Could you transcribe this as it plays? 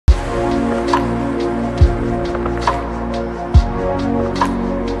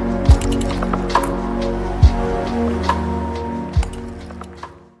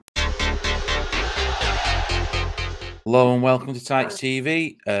Hello and welcome to Tykes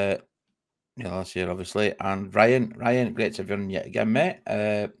TV. Last year, obviously, and Ryan, great to have you on yet again, mate.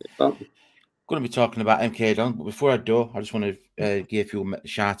 Going to be talking about MK Dons, but before I do, I just want to give a few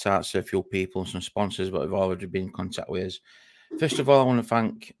shout outs to a few people and some sponsors that have already been in contact with us. First of all, I want to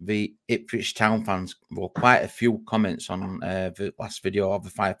thank the Ipswich Town fans. Well, quite a few comments on the last video of the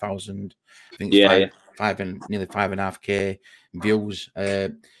 5,000. I think it's nearly 5.5K views.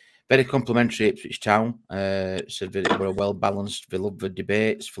 Very complimentary Ipswich Town. Said that we're well balanced. They love the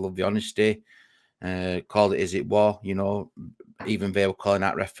debates. They love the honesty. Called it as it was. You know, even they were calling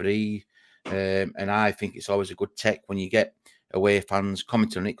out referee. And I think it's always a good tech when you get away fans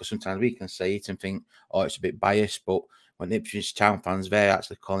commenting on it, because sometimes we can say it and think, oh, it's a bit biased. But when Ipswich Town fans, they're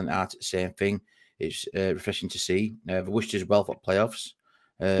actually calling it out at the same thing. It's refreshing to see. They wished us well for playoffs.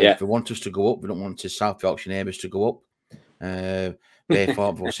 If they want us to go up, we don't want to South Yorkshire neighbours to go up. They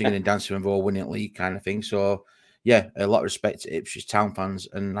thought they were singing and dancing and they were winning league kind of thing. So, yeah, a lot of respect to Ipswich Town fans,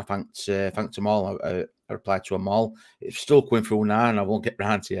 and I thanked them all. I replied to them all. It's still going through now, and I won't get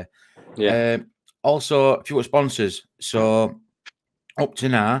round to you. Yeah. Also, a few sponsors. So, up to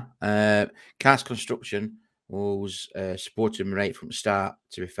now, Cast Construction was supporting me right from the start,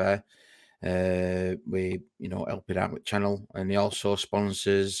 to be fair. We, helping out with channel, and he also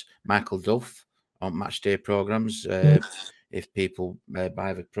sponsors Michael Duff on match day programs. If people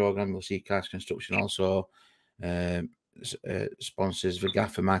buy the program, you'll see Cast Construction also sponsors the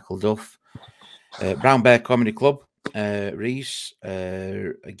gaffer Michael Duff. Brown Bear Comedy Club, Reese,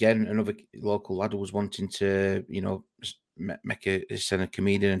 again, another local lad who was wanting to, make a stand a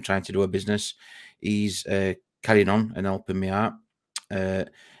comedian and trying to do a business. He's carrying on and helping me out.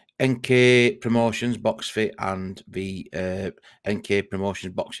 NK Promotions, Box Fit, and the NK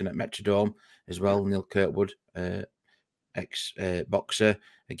Promotions Boxing at Metrodome as well, Neil Kirkwood, ex-boxer.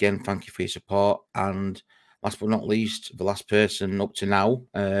 Again, thank you for your support. And last but not least, the last person up to now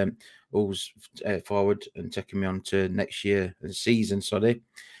who's forward and taking me on to next year season,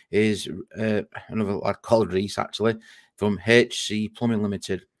 is another lad called Reese, actually, from HC Plumbing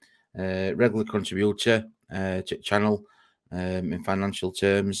Limited, regular contributor to channel in financial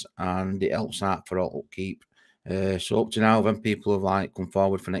terms, and it helps out for all upkeep. So up to now, when people have come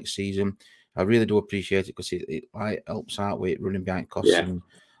forward for next season, I really do appreciate it, because it helps out with running behind costs and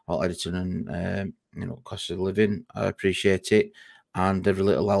all editing and costs of living. I appreciate it, and every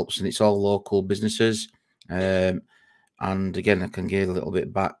little helps, and it's all local businesses. And again, I can give a little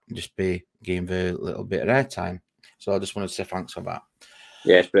bit back, just be giving a little bit of airtime. So I just wanted to say thanks for that.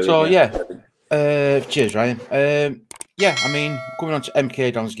 Yeah, it's brilliant. So cheers, Ryan. I mean, coming on to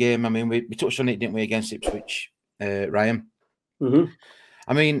MK Dons game, I mean, we touched on it, didn't we, against Ipswich, Ryan? Mm-hmm.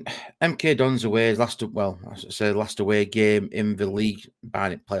 I mean, MK Dons away, last away game in the league,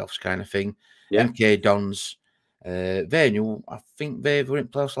 Barnsley playoffs kind of thing. Yeah. MK Dons, they knew, I think they were in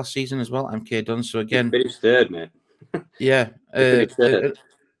playoffs last season as well, MK Dons. So again, they finished third, mate. Yeah.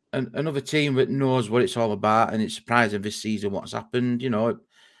 Another team that knows what it's all about, and it's surprising this season what's happened. I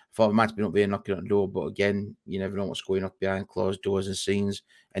thought it might have been up there knocking on the door, but again, you never know what's going on behind closed doors and scenes.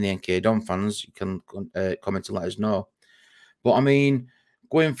 Any NK Don fans, you can comment and let us know. But I mean,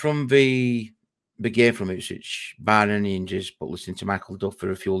 going from the game from Ipswich, barring any injuries, but listening to Michael Duff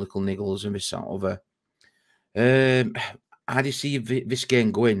for a few little niggles and this sort of how do you see this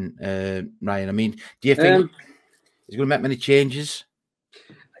game going, Ryan? I mean, do you think he's going to make many changes?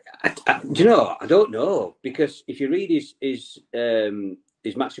 Do you know? I don't know, because if you read his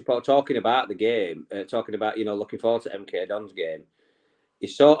match report talking about the game, talking about looking forward to MK Don's game,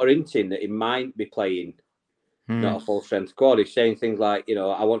 he's sort of hinting that he might be playing not a full strength squad. He's saying things like,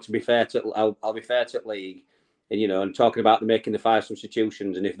 I want to be fair to, I'll be fair to league, and and talking about making the 5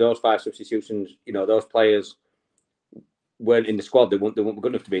 substitutions, and if those 5 substitutions, those players weren't in the squad, they weren't good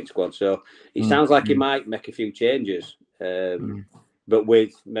enough to be in the squad. So it sounds like he might make a few changes, but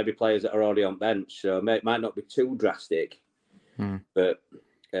with maybe players that are already on bench, so it might not be too drastic. But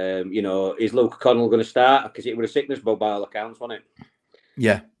is Luke Connell going to start? Because it was a sickness bug by all accounts, wasn't it?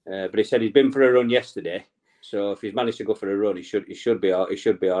 Yeah. But he said he's been for a run yesterday, so if he's managed to go for a run, he should be all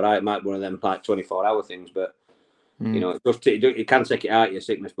right. It might be one of them 24-hour things, but it can take it out your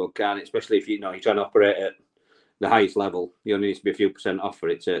sickness bug, can't it? Especially if you're trying to operate at the highest level, you only need to be a few % off for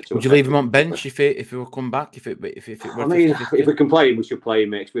it. Would you leave him on bench if he will come back? If we can play him, we should play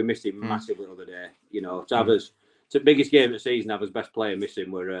him, mate. We missed him massively the other day. To have us, it's the biggest game of the season. Have his best player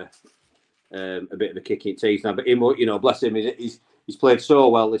missing. We're a bit of a kick in teeth now. But him, bless him, he's played so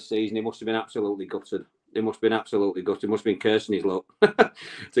well this season. He must have been absolutely gutted. They must have been absolutely gutted. They must have been cursing his luck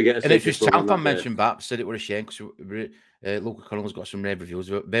to get a. And if your Sam fan mentioned back, said it was a shame because Luke Connell's got some rave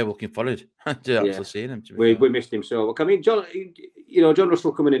reviews. They're looking forward to actually seeing him. We missed him so. I mean, John, John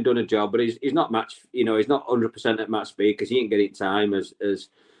Russell coming in and done a job, but he's not match. He's not 100% at match speed because he didn't get it time as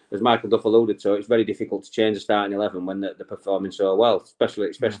Michael Duff alluded to. It's very difficult to change the starting 11 when they're performing so well,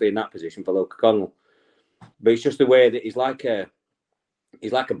 especially in that position for Luke Connell. But it's just the way that he's like a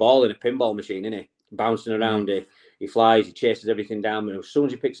ball in a pinball machine, isn't he? Bouncing around it. He flies, he chases everything down, and as soon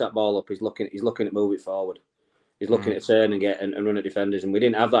as he picks that ball up, he's looking at move it forward. He's looking at turn and run at defenders, and we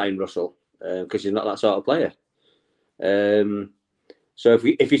didn't have that in Russell because he's not that sort of player. So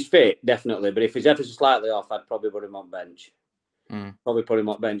if he's fit, definitely. But if he's ever so slightly off, I'd probably put him on bench. Probably put him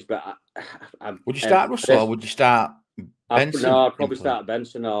on bench. But would you start Russell or would you start Benson? No, I'd probably start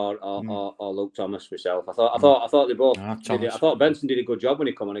Benson or Luke Thomas myself. I thought they both. I thought Benson did a good job when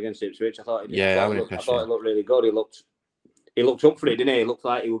he came on against Ipswich. I thought he did. I thought it looked really good. He looked up for it, didn't he? He looked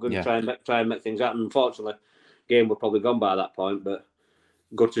like he was going to try and make things happen. Unfortunately, game were probably gone by that point. But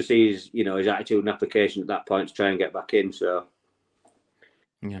good to see his attitude and application at that point to try and get back in. So,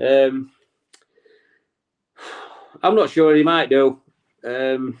 I'm not sure he might do.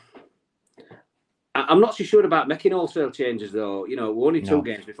 I'm not so sure about making wholesale changes, though. We're only 2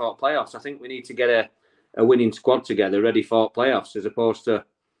 games before playoffs. I think we need to get a winning squad together, ready for playoffs, as opposed to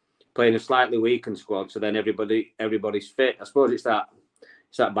playing a slightly weakened squad. So then everybody's fit. I suppose it's that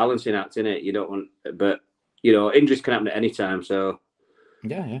balancing act, isn't it? You don't want, but injuries can happen at any time. So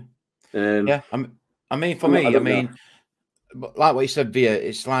I mean, for me, like what you said, Via,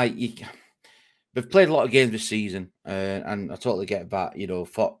 it's like we've played a lot of games this season, and I totally get that.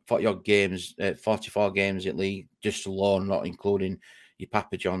 40-odd games, 44 games at league, just alone, not including your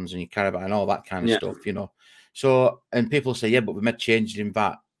Papa Johns and your Carabao and all that kind of stuff. So, and people say, but we made changes in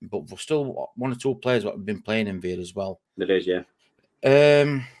that, but we're still 1 or 2 players that have been playing in there as well. There is, yeah.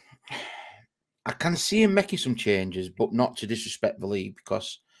 I can see him making some changes, but not to disrespect the league,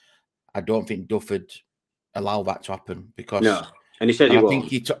 because I don't think Duff would allow that to happen. Because no. And he said he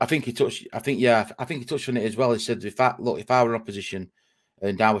was. I think he touched on it as well. He said, if I were in opposition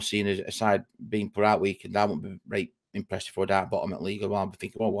and I was seen as a side being put out weak, and I wouldn't be very impressed if we're down bottom at league, I'd be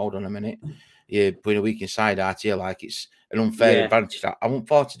thinking, hold on a minute, you're putting a weak inside out here, like it's an unfair advantage. I wouldn't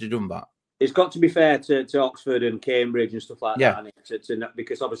thought to have done that. It's got to be fair to Oxford and Cambridge and stuff like that,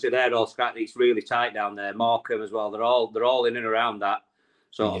 because obviously they're all scrappy. It's really tight down there. Markham as well. They're all in and around that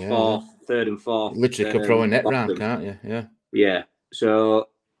sort of third and fourth. Literally could throw a net round, can't you? Yeah. Yeah. So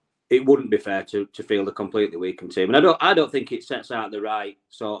it wouldn't be fair to field a completely weakened team, and I don't think it sets out the right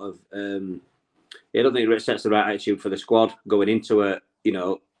sort of. I don't think it sets the right attitude for the squad going into a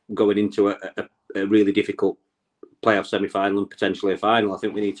really difficult playoff semi-final and potentially a final. I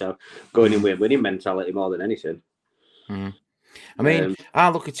think we need to go in with winning mentality more than anything. I mean, I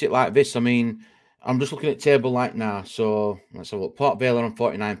look at it like this. I mean, I'm just looking at table like now. So let's have a look. Port Vale on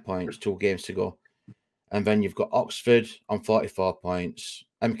 49 points, 2 games to go. And then you've got Oxford on 44 points.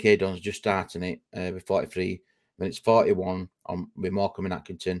 MK Dons just starting it with 43. Then it's 41 with Morecambe and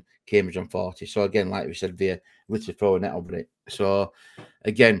Atkinson. Cambridge on 40. So again, like we said, Via literally throw a net over it. So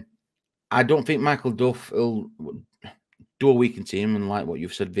again, I don't think Michael Duff will do a weakened team. And like what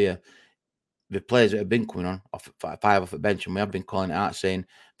you've said, Via, the players that have been coming on 5 off at bench, and we have been calling it out saying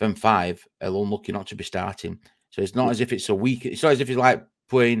them 5 are unlucky not to be starting. So it's not as if it's a weak. It's not as if it's like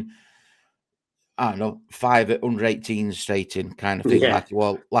putting, I don't know, 5 at under 18s straight in kind of thing. Like,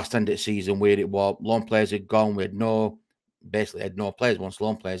 well, last end of the season, where it was, loan players had gone. We had no players once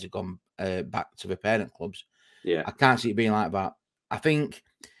loan players had gone back to the parent clubs. Yeah, I can't see it being like that. I think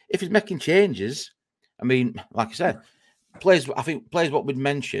if he's making changes, I mean, like I said, players what we'd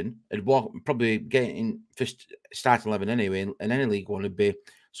mention, and probably getting in first starting 11 anyway in any league one would be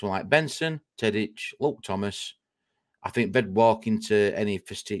someone like Benson, Tedic, Luke Thomas. I think they'd walk into any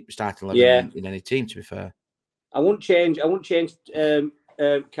first starting 11 in any team, to be fair. I wouldn't change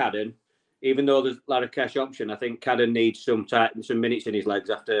Cadden, even though there's a lot of cash option. I think Cadden needs some minutes in his legs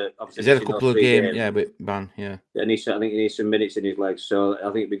after obviously. He's had a couple of games, with Ban, I think he needs some minutes in his legs. So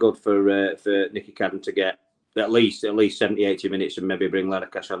I think it'd be good for Nicky Cadden to get at least 70, 80 minutes and maybe bring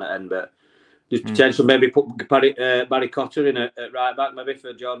Larakash on at end. But there's potential maybe put Barry Cotter in at right back maybe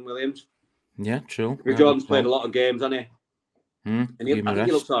for Jordan Williams. Yeah, true. Jordan's played a lot of games, hasn't he? And I think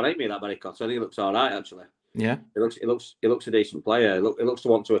he looks all right, that Barry Cotter. I think he looks all right, actually. Yeah. He looks a decent player. He looks to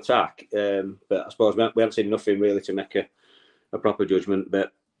want to attack. But I suppose we haven't seen nothing really to make a proper judgment.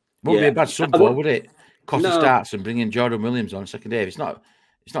 But wouldn't be a bad sub though, would it? Cotter starts and bringing Jordan Williams on second day. It's not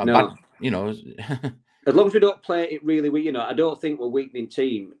a bad, As long as we don't play it really, I don't think we're weakening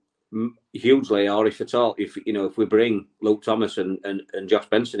team hugely, or if at all, if we bring Luke Thomas and Josh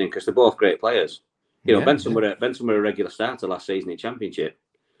Benson in, because they're both great players. Benson were a regular starter last season in Championship,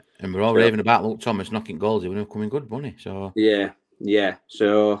 and we're all raving about Luke Thomas knocking goals. He was coming good, wasn't he? So yeah.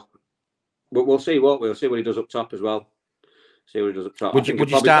 So, but we'll see what see what he does up top as well. See what he does up top. Would you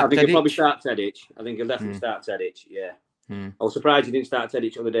start? I think he'll probably start Tedic. I think he'll definitely start Tedic. Yeah. I was surprised he didn't start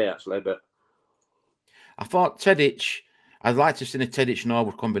Tedic the other day, actually, but I thought Tedic. I'd like to see a Tedic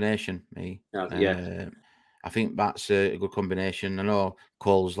Norwood combination. I think that's a good combination. I know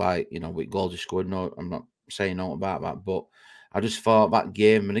Cole's with goals he scored. No, I'm not saying no about that, but I just thought that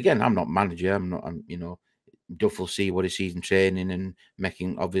game. And again, I'm not manager. Duff will see what he sees in training and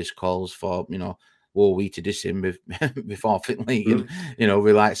making obvious calls for, were we to diss him before Fit League, and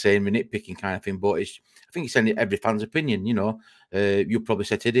we like saying we're nitpicking kind of thing. But I think it's every fan's opinion. You probably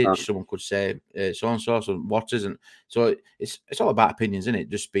said Tedic, someone could say so and so, Waters, and so it's all about opinions, isn't it?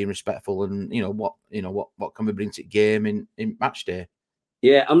 Just being respectful and what can we bring to the game in match day.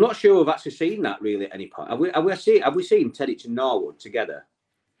 Yeah, I'm not sure we've actually seen that really at any point. Have we seen Tedic and Norwood together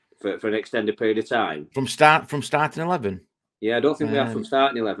for an extended period of time from starting 11? Yeah, I don't think we have from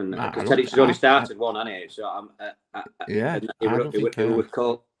starting 11 because Tedic has only started one, hasn't he? So it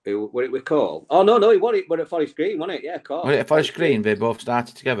with Cole? Oh no, he won it, but at Forest Green, wasn't it? Yeah, Cole. Well, at Forest Green, they both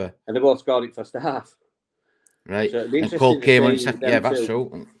started together, and they both scored it first half. Right, so and Cole came on. Yeah, that's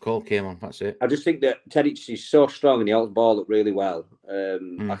true. Cole came on. That's it. I just think that Tedic is so strong and he holds the ball up really well.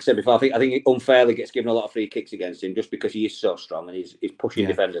 Like I said before, I think he unfairly gets given a lot of free kicks against him just because he is so strong and he's pushing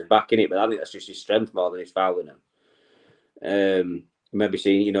defenders back in it. But I think that's just his strength more than his fouling them. Maybe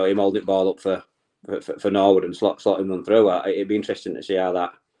seeing him holding the ball up for Norwood and slotting them through. It'd be interesting to see how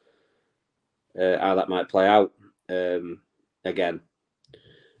that might play out again.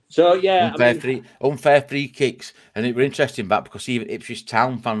 So yeah, unfair free kicks, and it was interesting back because even Ipswich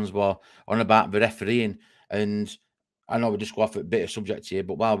Town fans were on about the refereeing, and I know we just go off a bit of subject here,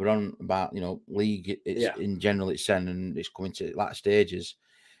 but while we're on about league, in general it's and it's coming to latter stages.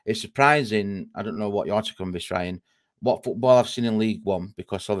 It's surprising. I don't know what your take on this, Ryan. What football I've seen in League One,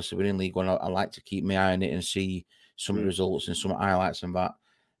 because obviously we're in League One. I like to keep my eye on it and see some results and some highlights and that.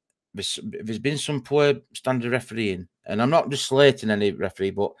 There's been some poor standard refereeing, and I'm not just slating any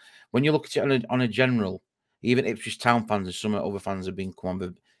referee, but when you look at it on a general, even Ipswich Town fans and some other fans have been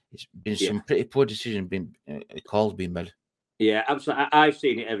it's been some pretty poor decisions calls being made. Yeah, absolutely. I've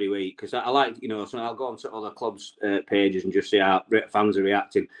seen it every week because I like, so I'll go on to other clubs' pages and just see how fans are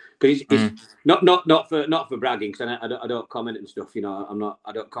reacting. Because it's not for bragging, because I don't comment and stuff.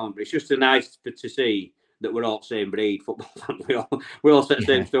 I don't comment, but it's just nice to see that we're all same breed football fans. We all say the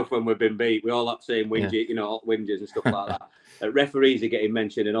same stuff when we've been beat. We all have the same whinges, whinges and stuff like that. Referees are getting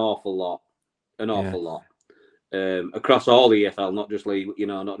mentioned an awful lot, across all the EFL, not just League,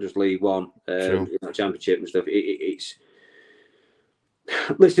 not just League One, Championship and stuff.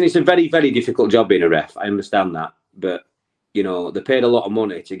 Listen, it's a very, very difficult job being a ref. I understand that, but they paid a lot of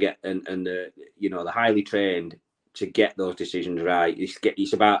money to get, and they're highly trained to get those decisions right.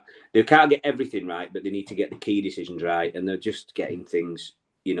 It's about, they can't get everything right, but they need to get the key decisions right, and they're just getting things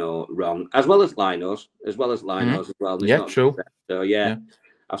wrong, as well as linos as well. Yeah, true. So yeah,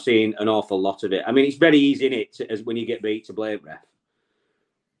 I've seen an awful lot of it. I mean, it's very easy in it as when you get beat to blame ref,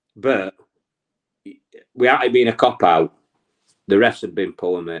 but without it being a cop out, the refs have been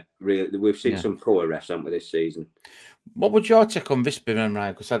poor, mate. Really, we've seen some poor refs, haven't we, this season? What would your take on this be,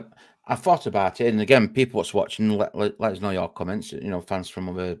 Ryan? Because I thought about it, and again, people that's watching, let us know your comments. Fans from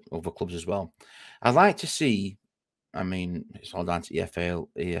other clubs as well. I'd like to see. I mean, it's all down to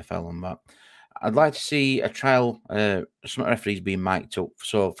EFL and that. I'd like to see a trial. Some referees being mic'd up,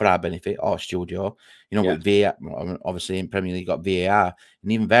 so for our benefit, or studio. With VAR, obviously in Premier League got VAR,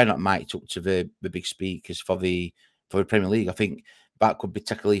 and even they're not mic'd up to the big speakers for the Premier League. I think that could be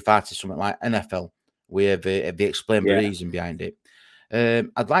technically far to something like NFL, where they explain the reason behind it.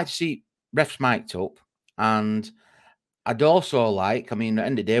 I'd like to see refs mic'd up, and I'd also like, I mean, at the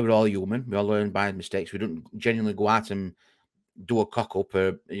end of the day, we're all human. We all learn by mistakes. We don't genuinely go out and do a cock up,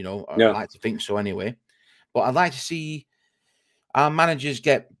 I'd like to think so anyway. But I'd like to see our managers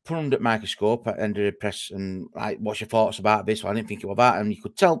get put under the microscope at the end of the press and what's your thoughts about this? Well, I didn't think about that. And you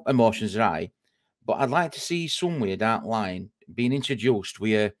could tell emotions are high. But I'd like to see somewhere down the line being introduced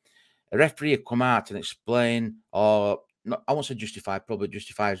where a referee would come out and explain, or not, I won't say justify, probably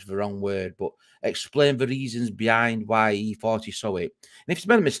justify is the wrong word, but explain the reasons behind why he thought he saw it. And if he's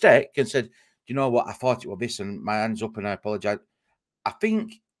made a mistake and said, do you know what, I thought it was this and my hand's up and I apologise, I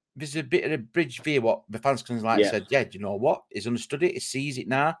think there's a bit of a bridge there what the fans can said, do you know what, he's understood it, he sees it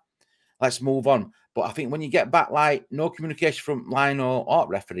now. let's move on. But I think when you get back, like, no communication from line or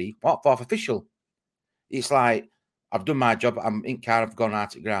referee, or fourth official, it's like, I've done my job. I'm in car. I've gone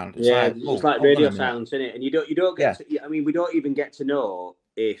out at ground. It's like, it's like radio silence, isn't it? And you don't get. To, I mean, we don't even get to know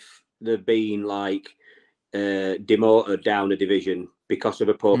if they've been like demoted down a division because of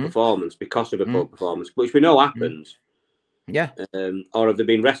a poor performance, which we know happens. Yeah. Or have they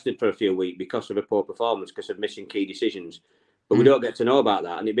been rested for a few weeks because of a poor performance, because of missing key decisions? But we don't get to know about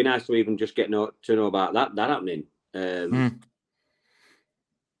that, and it'd be nice to even just to know about that happening. Do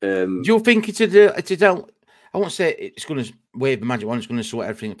you think it's I won't say it's going to wave the magic wand. It's going to sort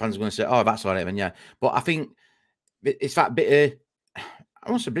everything. Fans are going to say, "Oh, that's all right, then." Yeah, but I think it's that bit of, I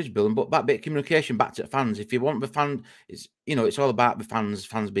won't say bridge building, but that bit of communication back to the fans. If you want the fan, it's it's all about the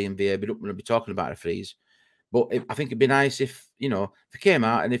fans being there. We don't want to be talking about referees. But I think it'd be nice if if it came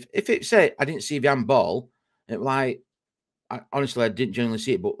out and if it said I didn't see the handball, honestly I didn't generally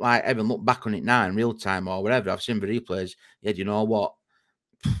see it, but like Evan look back on it now in real time or whatever. I've seen the replays. Yeah, do you know what?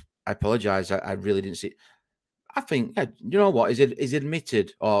 I apologise. I really didn't see it. I think, you know what? Is it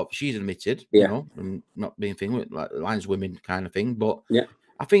admitted or she's admitted, and not being thing with like lines women kind of thing. But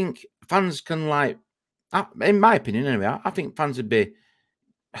I think fans can in my opinion anyway, I think fans would be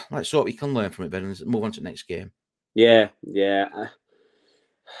like, so we can learn from it then and move on to the next game. Yeah.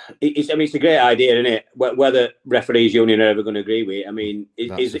 It's a great idea, isn't it? Whether referees union are ever going to agree with it. I mean,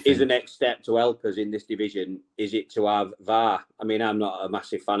 is the next step to help us in this division? Is it to have VAR? I mean, I'm not a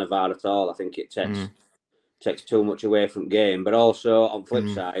massive fan of VAR at all. I think it takes too much away from game. But also on the flip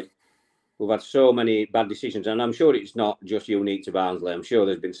side, we've had so many bad decisions, and I'm sure it's not just unique to Barnsley. I'm sure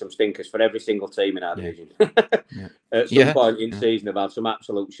there's been some stinkers for every single team in our division. At some point in season, they've had some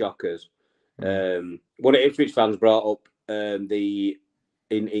absolute shockers. One of Ipswich fans brought up in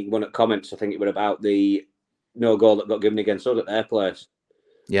one of the comments, I think it was about the no goal that got given against us at their place.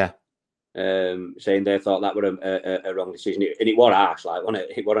 Yeah. Saying they thought that was a wrong decision. And it was harsh,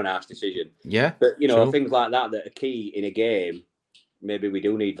 it was an harsh decision. Yeah. But, things like that are key in a game. Maybe we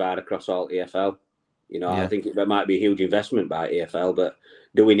do need VAR across all EFL. I think it might be a huge investment by EFL, but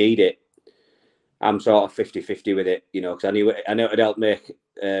do we need it? I'm sort of 50-50 with it, because I know it'd help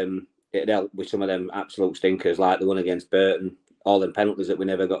it'd help with some of them absolute stinkers, like the one against Burton, all them penalties that we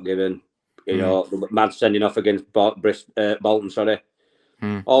never got given, the mad sending off against Bolton,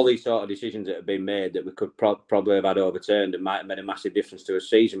 all these sort of decisions that have been made that we could probably have had overturned and might have made a massive difference to a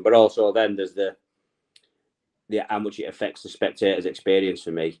season. But also then there's the how much it affects the spectator's experience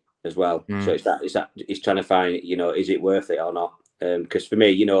for me as well. So it's trying to find, is it worth it or not? Because for me,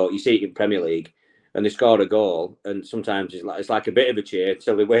 you see it in Premier League and they score a goal and sometimes it's like a bit of a cheer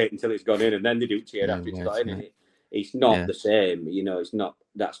until they wait until it's gone in and then they do cheer after it's got in. It's not the same,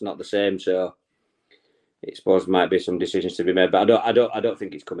 that's not the same. So I suppose there might be some decisions to be made, but I don't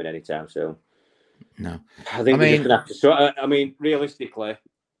think it's coming anytime soon. No. I think we're just gonna have to. So, I mean, realistically,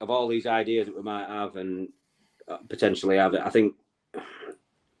 of all these ideas that we might have and potentially have it, I think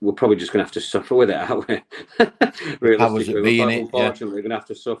we're probably just going to have to suffer with it, aren't we? Realistically, unfortunately, we're going to have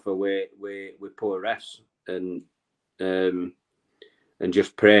to suffer with poor refs and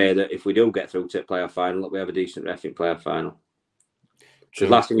just pray that if we do get through to the playoff final, that we have a decent ref in playoff final. The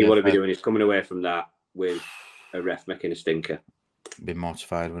last thing you want to be doing is coming away from that with a ref making a stinker. Be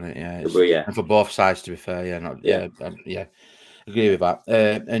mortified, wouldn't it? Yeah, and for both sides, to be fair, agree with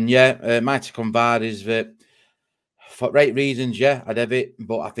that. My take on VAR is that for right reasons, I'd have it,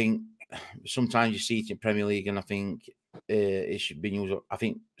 but I think sometimes you see it in Premier League, and I think it should be used. I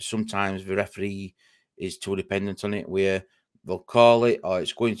think sometimes the referee is too dependent on it, where they'll call it or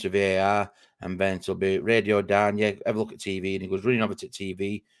it's going to VAR, and then it'll be radio down. Yeah, have a look at TV, and he goes running over to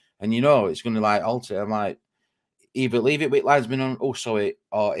TV, and it's going to alter. I'm like, either leave it with linesmen on, or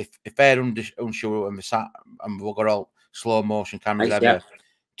if they're unsure and we've got all slow motion cameras,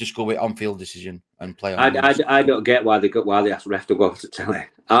 just go with on-field decision and play on. I don't get why they ask ref to go to telly.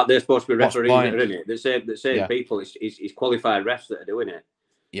 Aren't they supposed to be referees that are in it? The same people. It's qualified refs that are doing it.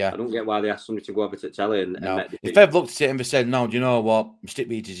 Yeah, I don't get why they ask somebody to go over to telly and if they've looked at it and they said, no, do you know what? Stick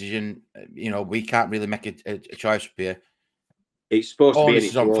with your decision. We can't really make a choice up here. It's supposed to be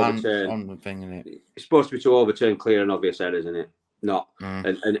to overturn. It's supposed to be to overturn clear and obvious errors, isn't it? Not.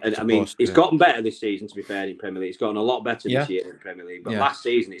 And I mean, it's gotten better this season, to be fair, in Premier League. It's gotten a lot better this year in Premier League. But last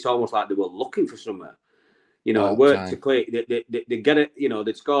season, it's almost like they were looking for somewhere. It worked to clear. They get it,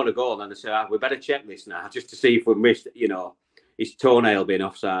 they'd scored a goal and then they say, we better check this now just to see if we missed, his toenail being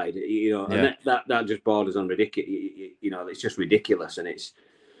offside, and that just borders on ridiculous. It's just ridiculous. And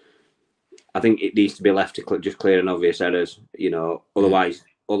I think it needs to be left to just clear and obvious errors, otherwise,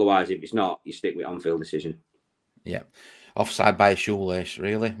 if it's not, you stick with on-field decision. Yeah. Offside by a shoelace,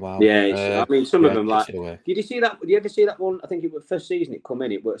 really? Wow. Yeah, I mean, some of them, like, did you see that? Did you ever see that one? I think it was first season it come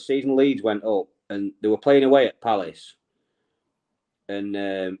in. It was season Leeds went up and they were playing away at Palace, and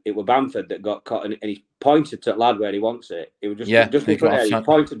it was Bamford that got caught, and he pointed to the lad where he wants it. It was just in front of him. He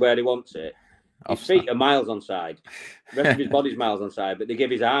pointed where he wants it. His feet are miles on side. The rest of his body's miles on side, but they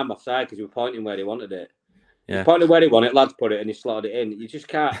give his arm offside because he was pointing where he wanted it. Yeah. He pointed where he wanted it, lads put it, and he slotted it in. You just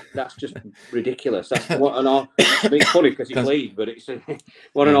can't. That's just ridiculous. That's what an awful. I mean, it's funny because it's Leeds, but it's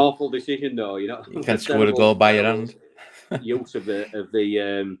what an awful decision, though. You know, you can't score a goal by your hand. Use of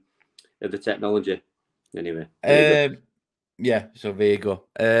the technology. Anyway. Yeah. So there you go.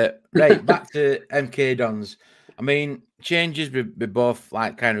 Right, back to MK Dons. I mean, changes we both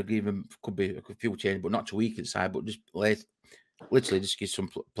like kind of give them, could be a few changes, but not to weaken side, but just literally just give some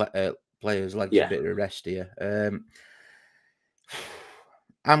players like a bit of a rest here.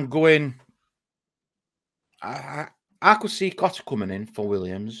 I'm going. I could see Cotter coming in for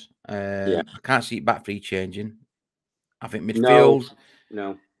Williams. I can't see it back three changing. I think midfield.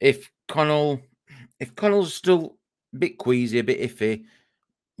 No. If Connell's still a bit queasy, a bit iffy,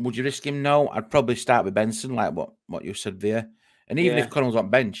 would you risk him? No, I'd probably start with Benson, like what you said there. And even if Connell's on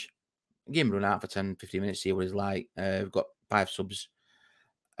bench, give him a run out for 10, 15 minutes, see what he's like. We've got 5 subs.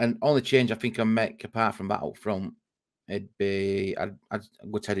 And only change I think I make apart from that up front, it'd be I'd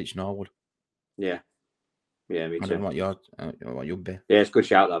go Tedic Norwood. Yeah. Yeah, me too. I don't know what you'd be. Yeah, it's a good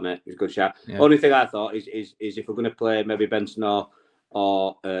shout, that, mate. It's a good shout. Yeah. Only thing I thought is if we're going to play maybe Benson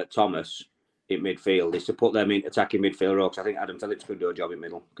or Thomas in midfield, is to put them in attacking midfield row, because I think Adam Phillips could do a job in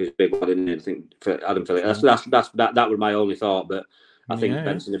middle, because big one, didn't he? I think for Adam Phillips. That was my only thought, but I think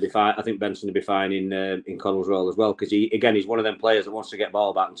Benson would be fine. I think Benson would be fine in Connell's role as well, because he's one of them players that wants to get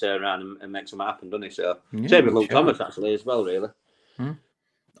ball back and turn around and make something happen, doesn't he? So same with Luke Thomas actually as well, really.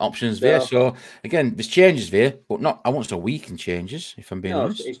 Options there. So again, there's changes there, but not. I want to weaken changes. If I'm being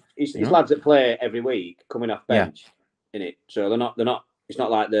honest, it's lads that play every week coming off bench, in it. So they're not. It's not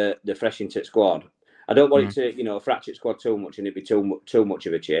like the fresh into squad. I don't want it to fracture squad too much and it be too much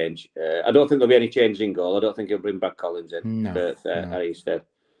of a change. I don't think there'll be any change in goal. I don't think he'll bring Brad Collins in instead.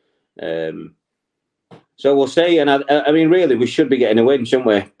 So we'll see. And I mean, really, we should be getting a win, shouldn't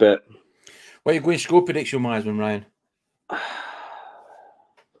we? But what are you going score prediction wise, Ryan?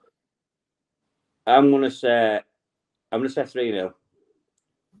 I'm gonna say 3-0. I'm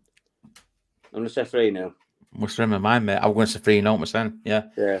gonna say 3-0. Must remember mine, mate. I'm going to say 3-0 myself. Yeah.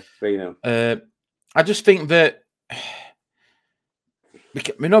 Yeah, 3-0. I just think that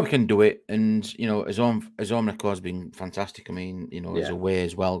we know we can do it, and his own record's been fantastic. I mean, his away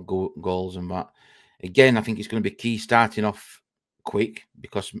as well, goals and that. Again, I think it's going to be key starting off quick,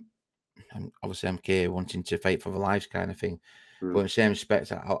 because obviously MK wanting to fight for their lives kind of thing. But in the same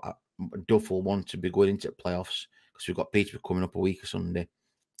respect, Duff will want to be going into the playoffs, because we've got Peterborough coming up a week or Sunday.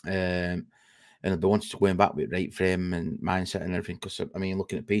 And they wanted to go back with right frame and mindset and everything. Because I mean,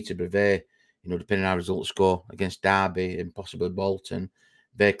 looking at Peterborough, they, depending on how results go against Derby and possibly Bolton,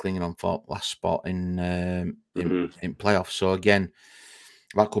 they're clinging on for last spot in playoffs. So again,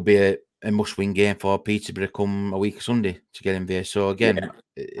 that could be a must-win game for Peterborough come a week of Sunday to get in there. So again,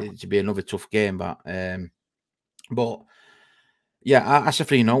 it'd be another tough game. But yeah, I say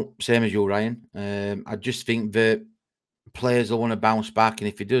 3-0, same as you, Ryan. I just think that players will want to bounce back, and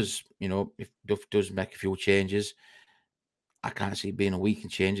if he does, if Duff does make a few changes, I can't see it being a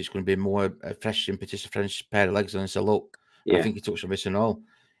weekend change. It's going to be more a fresh impetus, a fresh pair of legs, and say, look, I think he touched on this and all.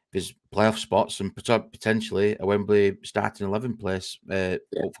 There's playoff spots and potentially a Wembley starting 11 place up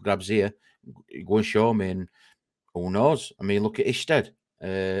for grabs here. Go and show me, and who knows? I mean, look at Isted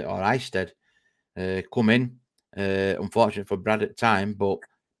or Isted come in. Unfortunate for Brad at the time, but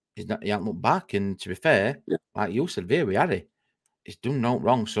he hasn't looked back. And to be fair, like you said, there we had it. He's done no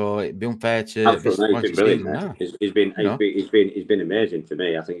wrong, so it'd be unfair to. Absolutely, he's been brilliant. He's been amazing for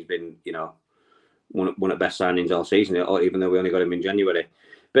me. I think he's been, one of the best signings all season, even though we only got him in January.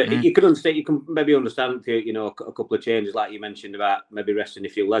 But you can maybe understand, a couple of changes like you mentioned about maybe resting a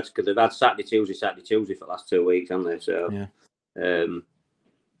few legs, because they've had Saturday, Tuesday for the last 2 weeks, haven't they? So,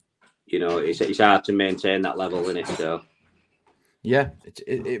 it's hard to maintain that level, isn't it? So, yeah,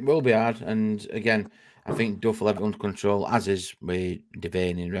 it will be hard, and again, I think Duff will have it under control, as is with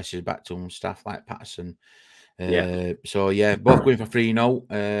Devaney and rest of his back to staff like Patterson. So yeah, both going for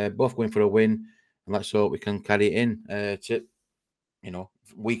 3-0, both going for a win, and let's hope we can carry it in to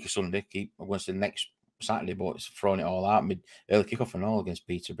week of Sunday. Keep against the next Saturday, but it's throwing it all out early kickoff and all against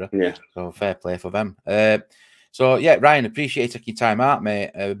Peterborough. Yeah, so fair play for them. So yeah, Ryan, appreciate you taking time out, mate.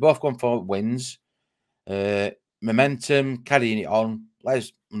 We're both going for wins. Momentum, carrying it on. let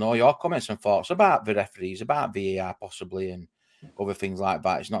us know your comments and thoughts about the referees, about VAR possibly, and other things like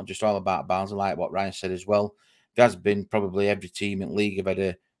that. It's not just all about Barnsley, like what Ryan said as well. There has been probably every team in the league have had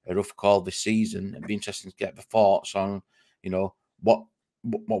a rough call this season. It'd be interesting to get the thoughts on, what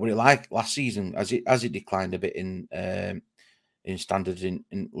were it like last season? Has it declined a bit in standards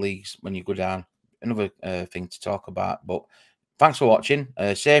in leagues when you go down? Another thing to talk about. But thanks for watching.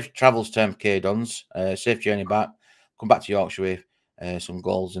 Safe travels to MK Dons. Safe journey back. Come back to Yorkshire with some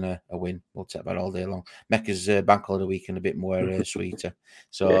goals and a win. We'll take that all day long. Mecca's bank holiday weekend a bit more sweeter.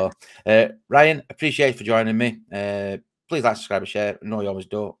 So, Ryan, appreciate you for joining me. Please like, subscribe, and share. I know you always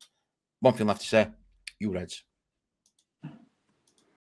do. One thing left to say. You Reds.